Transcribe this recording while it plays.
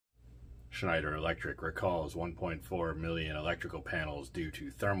Schneider Electric recalls 1.4 million electrical panels due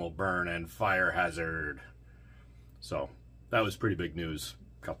to thermal burn and fire hazard. So that was pretty big news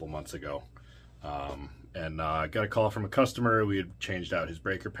a couple months ago. I got a call from a customer. We had changed out his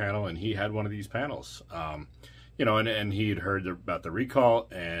breaker panel and he had one of these panels. You know, and he had heard about the recall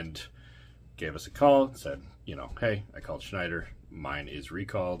and gave us a call and said, you know, hey, I called Schneider, mine is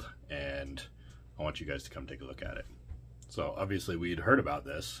recalled and I want you guys to come take a look at it. So obviously we'd heard about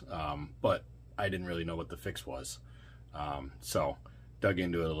this, but I didn't really know what the fix was. So dug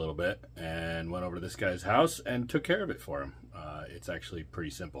into it a little bit and went over to this guy's house and took care of it for him. It's actually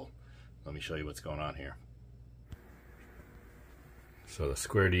pretty simple. Let me show you what's going on here. So the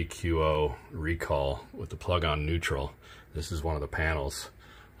Square DQO recall with the plug-on neutral. This is one of the panels.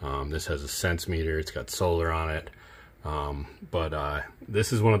 This has a sense meter. It's got solar on it.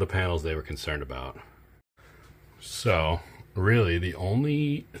 This is one of the panels they were concerned about. So really the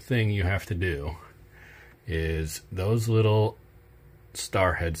only thing you have to do is those little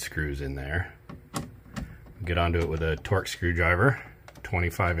star head screws in there. Get onto it with a torque screwdriver,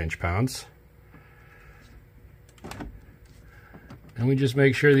 25 inch-pounds. And we just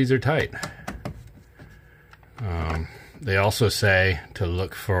make sure these are tight. They also say to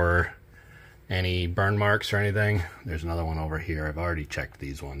look for any burn marks or anything. There's another one over here. I've already checked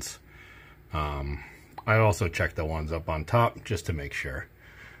these ones. I also checked the ones up on top just to make sure.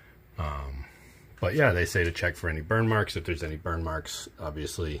 But yeah, they say to check for any burn marks. If there's any burn marks,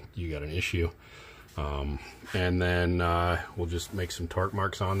 obviously you got an issue. And then we'll just make some torque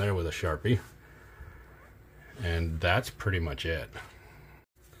marks on there with a Sharpie. And that's pretty much it.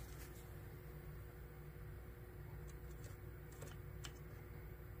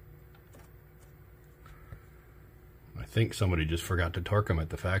 I think somebody just forgot to torque them at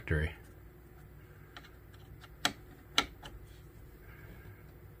the factory.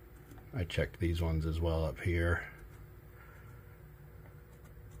 I checked these ones as well up here.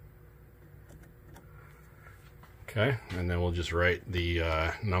 Okay, and then we'll just write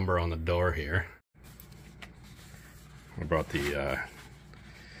the number on the door here. I brought the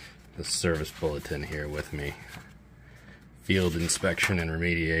service bulletin here with me. Field inspection and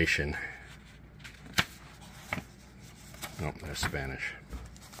remediation. Oh, there's Spanish.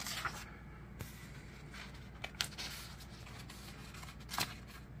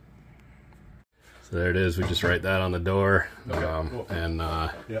 So there it is. We just write that on the door. Okay, cool.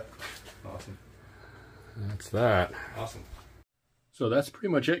 Yep. Awesome. That's that. Awesome. So that's pretty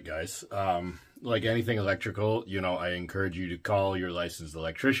much it, guys. Like anything electrical, you know, I encourage you to call your licensed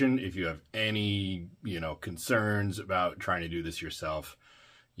electrician if you have any, you know, concerns about trying to do this yourself.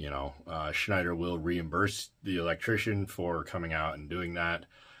 You know, Schneider will reimburse the electrician for coming out and doing that.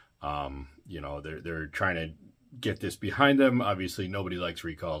 You know, they're trying to get this behind them. Obviously, nobody likes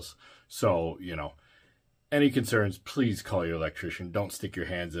recalls. So, you know, any concerns, please call your electrician. Don't stick your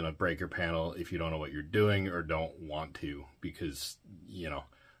hands in a breaker panel if you don't know what you're doing or don't want to, because, you know,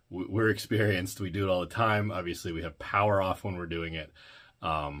 we're experienced. We do it all the time. Obviously, we have power off when we're doing it.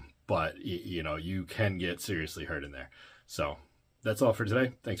 But, you know, you can get seriously hurt in there. So that's all for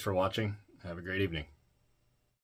today. Thanks for watching. Have a great evening.